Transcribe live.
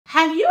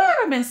Have you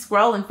ever been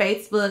scrolling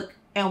Facebook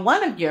and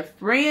one of your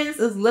friends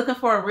is looking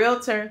for a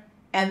realtor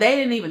and they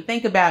didn't even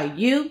think about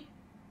you?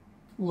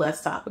 Let's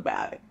talk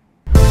about it.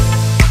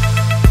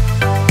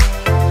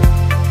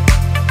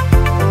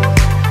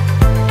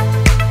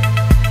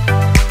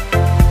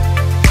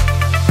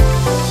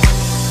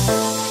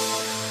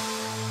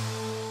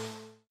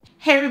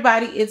 Hey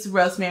everybody, it's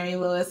Rosemary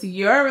Lewis,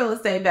 your real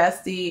estate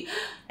bestie.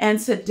 And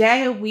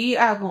today we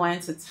are going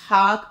to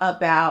talk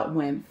about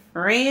when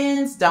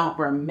friends don't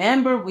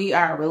remember we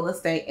are real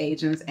estate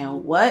agents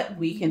and what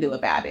we can do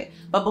about it.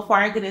 But before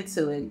I get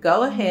into it,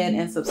 go ahead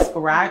and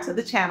subscribe to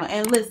the channel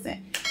and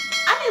listen.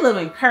 I need a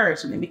little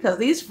encouragement because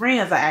these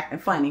friends are acting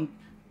funny.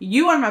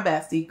 You are my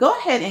bestie. Go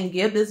ahead and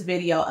give this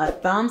video a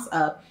thumbs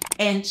up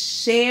and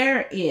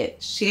share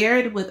it. Share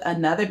it with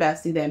another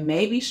bestie that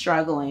may be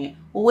struggling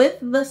with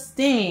the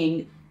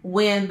sting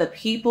when the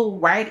people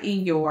right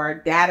in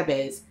your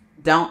database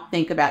don't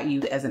think about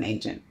you as an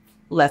agent.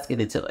 Let's get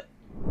into it.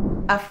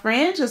 A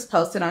friend just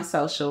posted on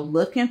social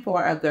looking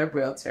for a good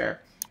realtor.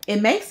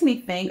 It makes me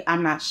think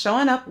I'm not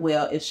showing up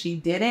well if she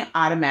didn't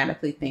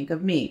automatically think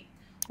of me.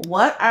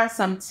 What are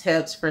some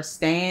tips for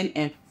staying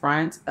in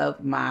front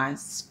of my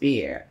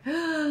sphere?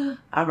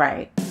 All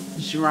right,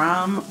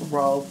 drum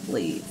roll,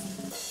 please.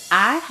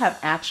 I have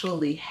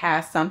actually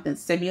had something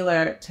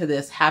similar to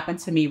this happen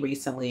to me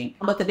recently,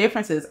 but the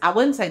difference is I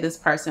wouldn't say this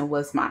person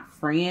was my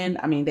friend.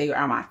 I mean, they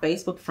are my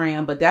Facebook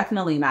friend, but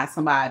definitely not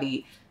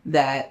somebody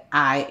that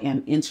I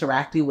am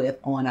interacting with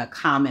on a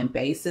common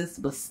basis,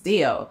 but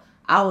still,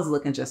 I was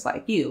looking just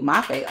like you.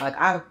 My face, like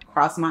I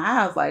crossed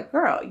my eyes like,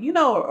 girl, you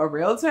know a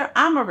realtor?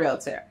 I'm a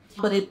realtor.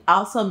 But it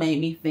also made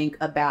me think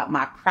about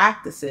my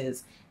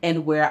practices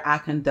and where I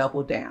can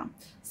double down.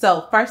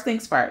 So first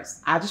things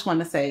first, I just want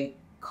to say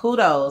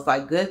kudos,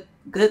 like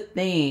good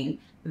thing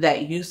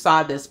that you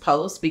saw this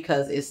post,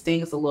 because it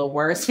stings a little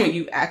worse when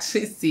you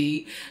actually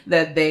see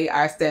that they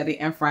are standing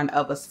in front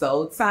of a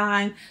sold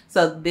sign.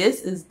 So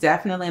this is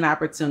definitely an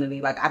opportunity.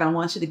 Like, I don't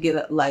want you to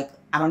get like,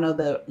 I don't know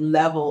the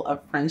level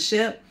of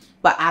friendship,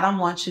 but I don't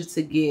want you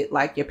to get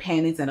like your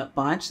panties in a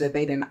bunch that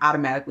they didn't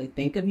automatically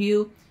think of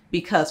you,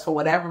 because for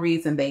whatever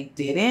reason they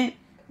didn't.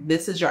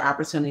 This is your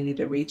opportunity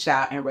to reach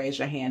out and raise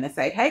your hand and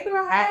say, hey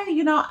girl, hey,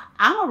 you know,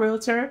 I'm a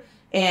realtor,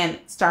 and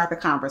start the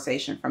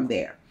conversation from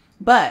there.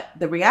 But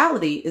the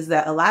reality is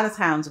that a lot of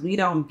times we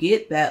don't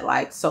get that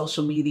like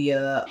social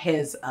media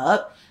heads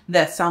up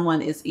that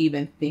someone is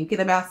even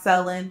thinking about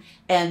selling.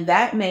 And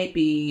that may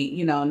be,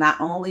 you know, not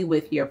only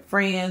with your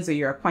friends or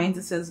your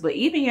acquaintances, but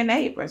even your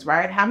neighbors,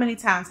 right? How many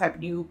times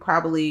have you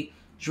probably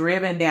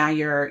driven down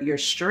your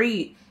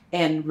street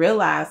and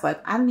realized,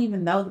 like, I didn't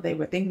even know that they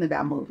were thinking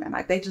about moving.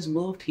 Like, they just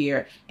moved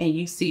here and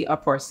you see a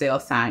for sale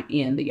sign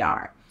in the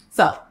yard.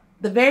 So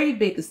the very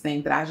biggest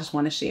thing that I just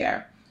want to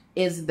share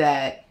is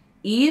that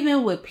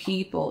even with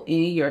people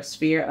in your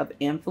sphere of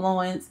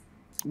influence,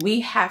 we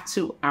have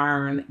to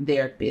earn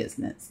their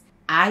business.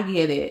 I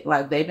get it.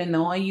 Like, they've been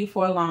knowing you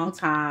for a long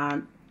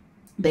time.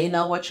 They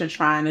know what you're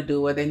trying to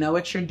do, or they know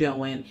what you're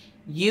doing.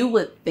 You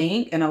would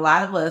think, and a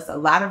lot of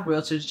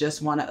realtors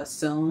just want to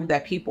assume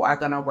that people are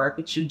going to work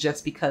with you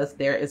just because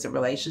there is a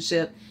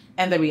relationship.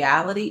 And the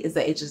reality is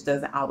that it just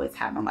doesn't always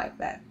happen like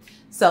that.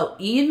 So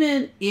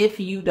even if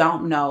you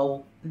don't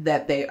know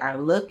that they are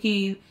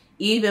looking,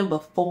 even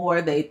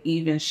before they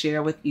even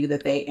share with you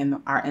that they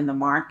are in the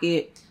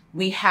market,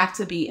 we have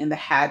to be in the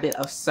habit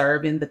of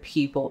serving the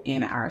people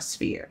in our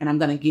sphere. And I'm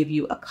going to give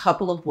you a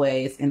couple of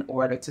ways in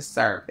order to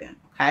serve them.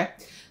 Okay.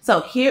 So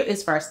here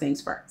is first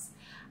things first.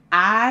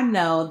 I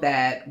know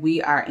that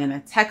we are in a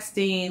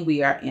texting,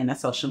 we are in a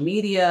social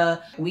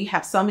media. We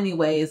have so many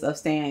ways of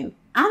staying,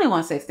 I don't even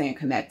want to say staying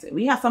connected.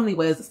 We have so many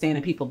ways of staying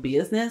in people's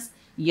business,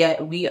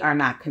 yet we are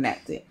not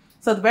connected.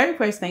 So the very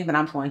first thing that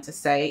I'm going to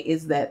say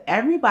is that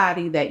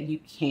everybody that you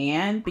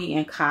can be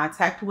in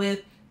contact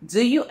with,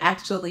 do you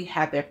actually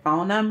have their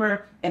phone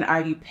number, and are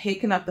you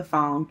picking up the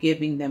phone,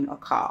 giving them a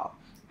call?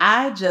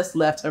 I just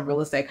left a real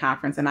estate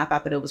conference and I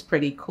thought that it was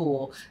pretty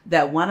cool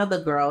that one of the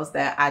girls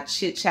that I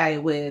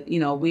chit-chatted with, you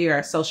know, we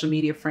are social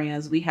media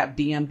friends. We have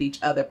DM'd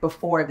each other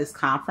before this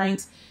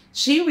conference.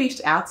 She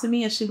reached out to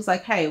me and she was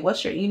like, hey,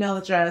 what's your email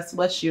address?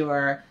 What's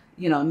your,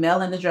 you know,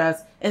 mailing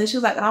address? And then she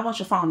was like, and I want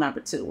your phone number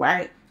too,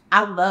 right?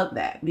 I love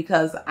that,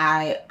 because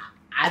I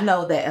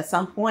know that at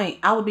some point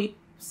I would be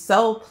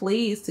so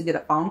pleased to get a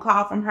phone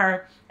call from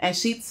her, and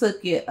she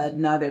took it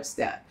another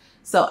step.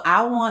 So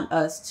I want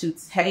us to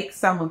take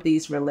some of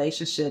these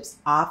relationships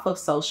off of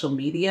social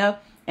media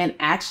and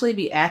actually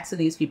be asking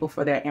these people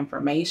for their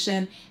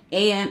information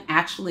and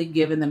actually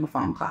giving them a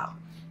phone call.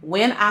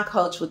 When I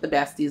coach with the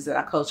besties that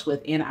I coach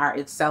with in our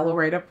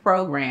accelerator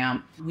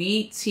program,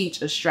 we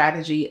teach a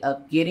strategy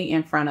of getting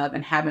in front of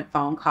and having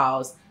phone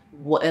calls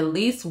at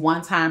least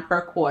one time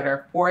per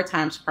quarter, 4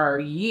 times per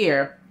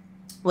year,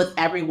 with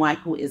everyone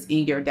who is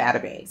in your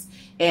database.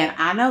 And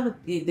I know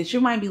that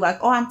you might be like,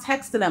 oh, I'm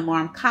texting them, or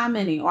I'm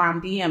commenting, or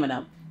I'm DMing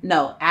them.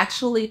 No,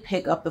 actually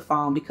pick up the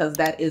phone, because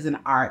that is an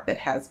art that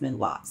has been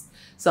lost.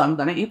 So I'm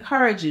going to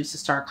encourage you to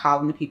start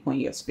calling the people in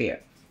your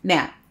sphere.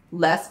 Now,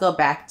 let's go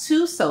back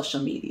to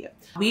social media.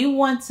 We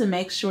want to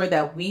make sure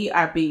that we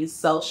are being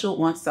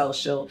social on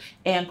social.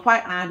 And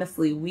quite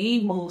honestly,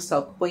 we move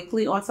so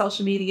quickly on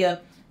social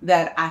media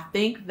that I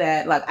think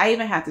that, like, I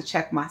even have to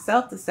check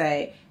myself to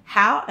say,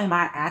 how am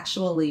I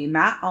actually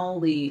not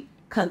only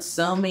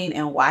consuming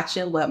and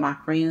watching what my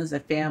friends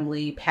and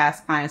family,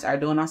 past clients are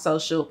doing on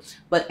social,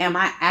 but am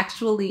I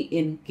actually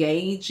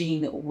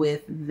engaging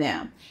with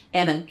them?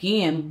 And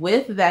again,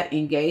 with that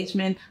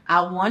engagement,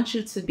 I want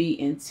you to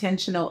be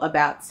intentional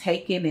about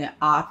taking it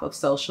off of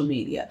social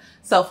media.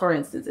 So for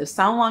instance, if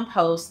someone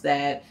posts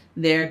that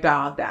their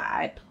dog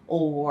died,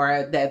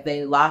 or that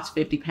they lost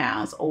 50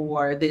 pounds,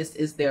 or this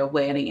is their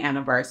wedding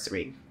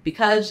anniversary,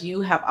 because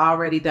you have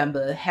already done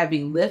the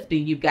heavy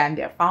lifting, you've gotten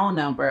their phone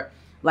number.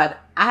 Like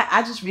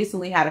I just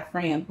recently had a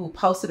friend who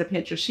posted a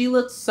picture. She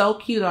looked so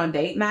cute on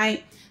date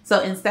night. So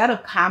instead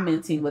of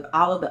commenting with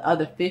all of the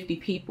other 50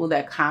 people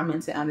that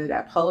commented under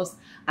that post,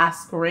 I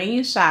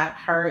screenshot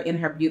her in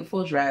her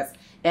beautiful dress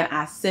and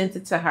I sent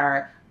it to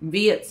her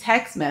via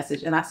text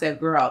message. And I said,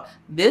 girl,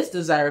 this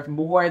deserves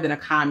more than a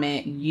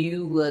comment.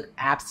 You look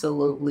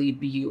absolutely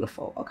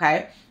beautiful.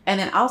 Okay. And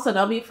then also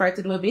don't be afraid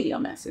to do a video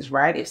message,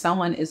 right? If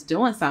someone is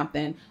doing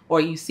something or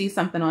you see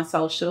something on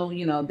social,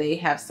 you know, they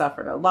have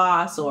suffered a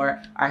loss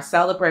or are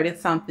celebrating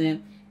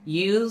something,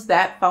 use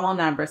that phone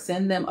number,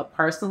 send them a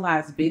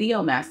personalized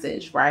video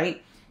message,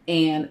 right?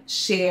 And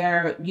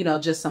share, you know,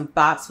 just some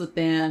thoughts with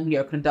them,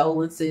 your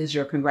condolences,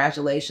 your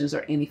congratulations,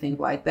 or anything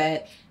like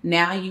that.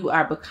 Now you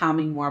are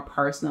becoming more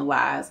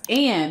personalized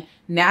and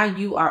now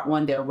you are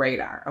on their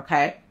radar,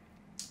 okay?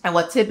 And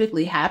what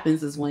typically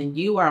happens is when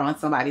you are on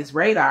somebody's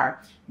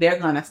radar, they're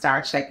going to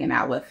start checking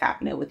out what's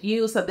happening with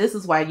you. So this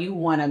is why you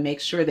want to make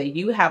sure that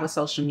you have a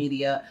social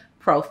media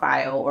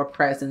profile or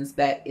presence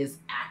that is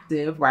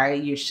active,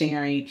 right? You're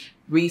sharing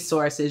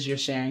resources, you're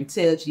sharing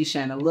tips, you're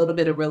sharing a little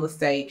bit of real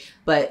estate,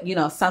 but you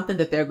know, something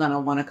that they're going to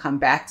want to come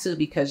back to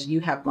because you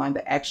have gone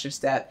the extra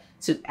step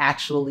to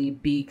actually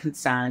be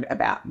concerned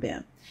about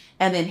them.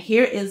 And then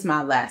here is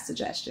my last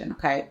suggestion,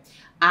 okay?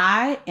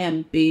 I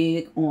am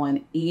big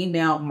on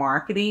email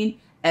marketing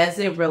as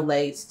it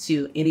relates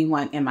to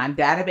anyone in my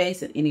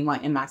database and anyone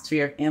in my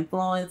sphere of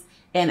influence.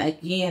 And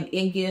again,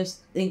 it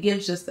gives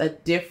just a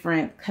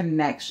different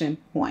connection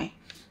point.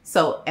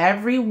 So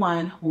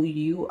everyone who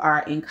you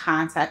are in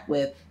contact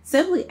with,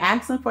 simply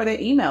ask them for their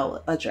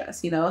email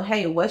address. You know,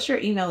 hey, what's your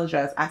email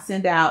address? I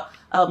send out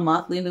a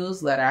monthly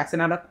newsletter. I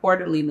send out a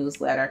quarterly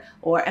newsletter.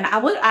 And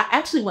I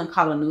actually wouldn't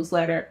call it a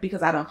newsletter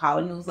because I don't call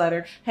it a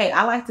newsletter. Hey,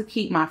 I like to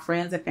keep my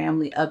friends and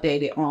family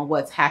updated on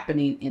what's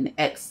happening in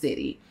X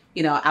city.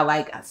 You know, I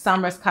like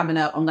summer's coming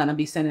up. I'm going to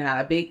be sending out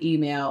a big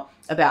email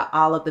about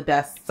all of the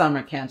best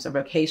summer camps or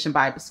vacation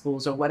Bible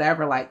schools or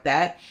whatever like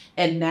that.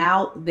 And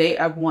now they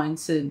are going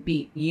to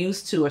be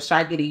used to or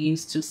start getting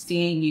used to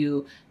seeing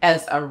you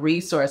as a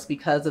resource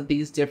because of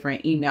these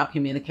different email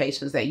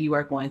communications that you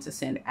are going to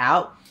send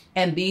out.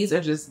 And these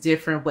are just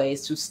different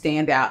ways to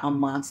stand out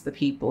amongst the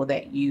people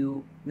that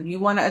you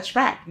want to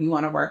attract, you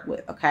want to work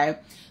with. Okay.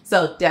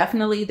 So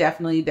definitely,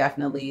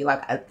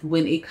 like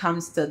when it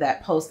comes to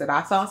that post that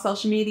I saw on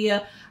social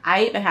media,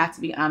 I even have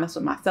to be honest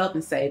with myself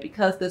and say,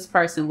 because this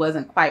person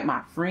wasn't quite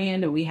my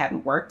friend or we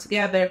hadn't worked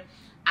together,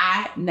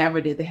 I never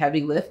did the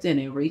heavy lifting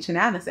and reaching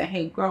out and saying,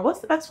 hey girl, what's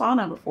the best phone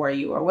number for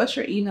you? Or what's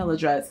your email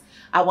address?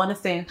 I want to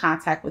stay in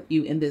contact with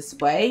you in this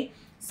way.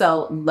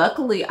 So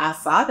luckily I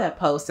saw that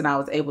post and I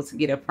was able to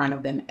get in front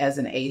of them as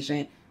an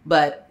agent,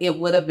 but it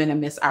would have been a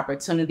missed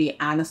opportunity.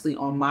 Honestly,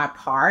 on my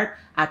part,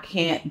 I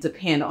can't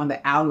depend on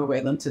the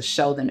algorithm to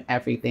show them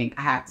everything.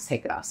 I have to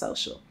take it off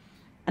social.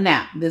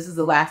 Now, this is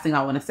the last thing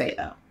I want to say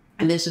though.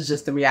 And this is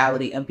just the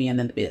reality of being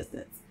in the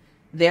business.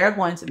 There are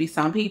going to be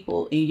some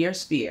people in your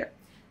sphere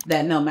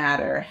that no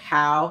matter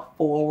how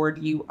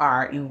forward you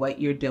are in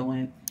what you're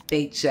doing,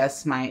 they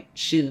just might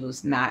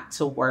choose not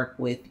to work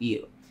with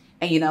you.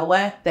 And you know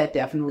what? That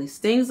definitely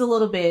stings a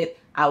little bit.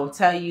 I will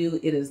tell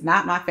you, it is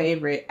not my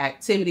favorite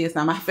activity. It's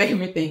not my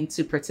favorite thing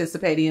to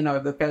participate in or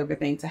the favorite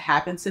thing to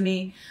happen to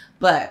me.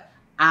 But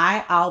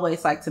I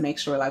always like to make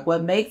sure, like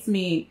what makes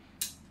me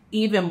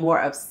even more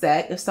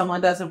upset if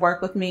someone doesn't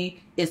work with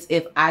me is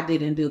if I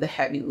didn't do the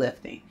heavy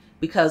lifting.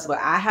 Because what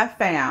I have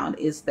found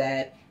is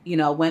that, you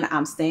know, when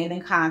I'm staying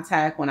in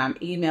contact, when I'm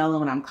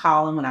emailing, when I'm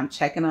calling, when I'm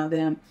checking on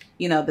them,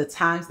 you know, the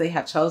times they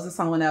have chosen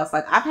someone else,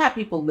 like I've had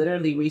people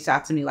literally reach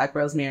out to me like,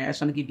 Rosemary, I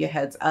just want to give you a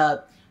heads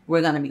up.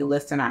 We're going to be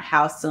listing our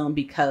house soon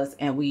because,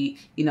 and we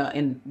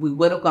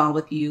would have gone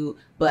with you,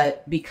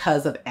 but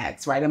because of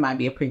X, right? It might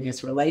be a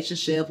previous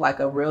relationship, like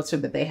a realtor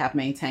that they have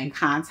maintained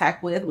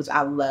contact with, which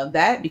I love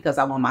that because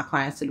I want my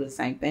clients to do the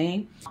same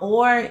thing.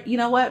 Or, you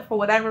know what, for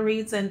whatever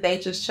reason, they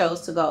just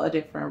chose to go a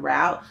different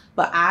route.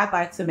 But I'd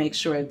like to make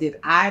sure, did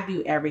I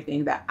do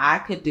everything that I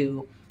could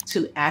do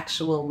to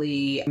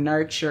actually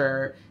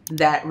nurture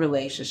that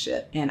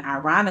relationship? And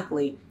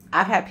ironically,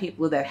 I've had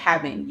people that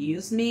haven't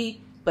used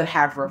me but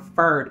have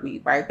referred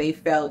me, right? They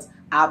felt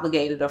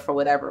obligated or for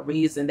whatever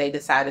reason, they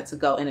decided to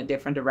go in a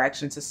different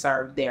direction to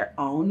serve their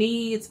own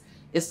needs.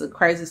 It's the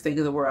craziest thing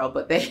in the world,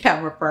 but they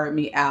have referred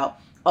me out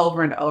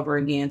over and over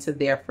again to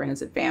their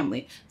friends and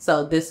family.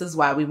 So this is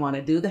why we want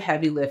to do the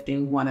heavy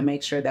lifting. We want to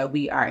make sure that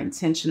we are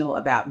intentional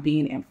about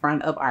being in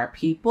front of our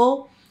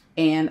people.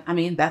 And I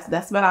mean, that's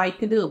about all you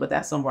can do, but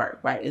that's some work,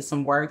 right? It's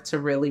some work to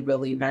really,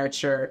 really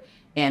nurture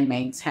and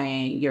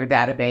maintain your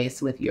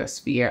database with your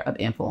sphere of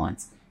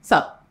influence.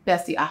 So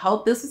bestie, I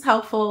hope this is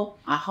helpful.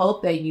 I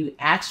hope that you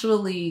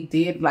actually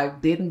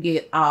didn't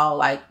get all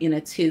like in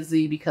a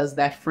tizzy because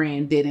that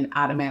friend didn't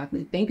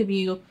automatically think of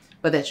you,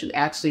 but that you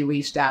actually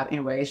reached out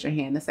and raised your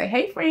hand and say,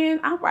 hey friend,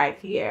 I'm right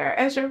here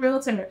as your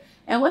realtor.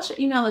 And what's your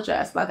email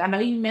address? Like, I know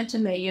you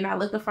mentioned that you're not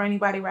looking for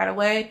anybody right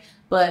away,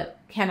 but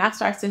can I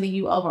start sending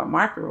you over a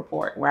market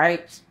report,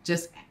 right?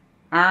 Just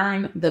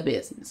earn the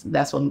business.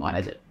 That's what we want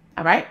to do.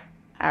 All right.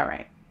 All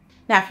right.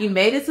 Now, if you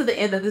made it to the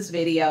end of this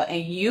video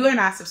and you are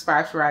not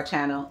subscribed to our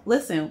channel,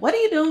 listen, what are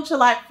you doing with your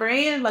like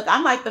friend? Like,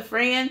 I'm like the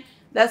friend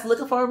that's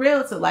looking for a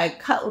realtor.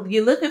 Like,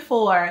 you're looking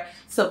for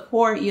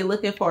support, you're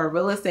looking for a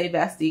real estate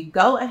bestie,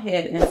 go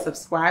ahead and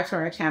subscribe to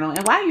our channel.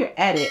 And while you're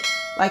at it,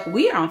 like,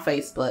 we are on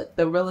Facebook,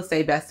 the Real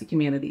Estate Bestie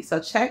community. So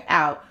check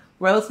out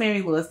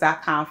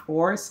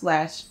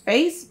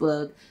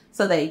rosemarylewis.com/Facebook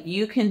so that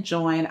you can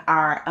join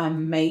our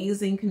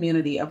amazing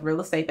community of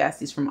real estate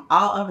besties from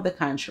all over the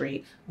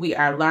country. We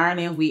are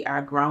learning, we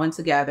are growing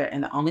together,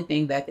 and the only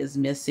thing that is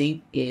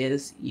missing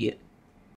is you.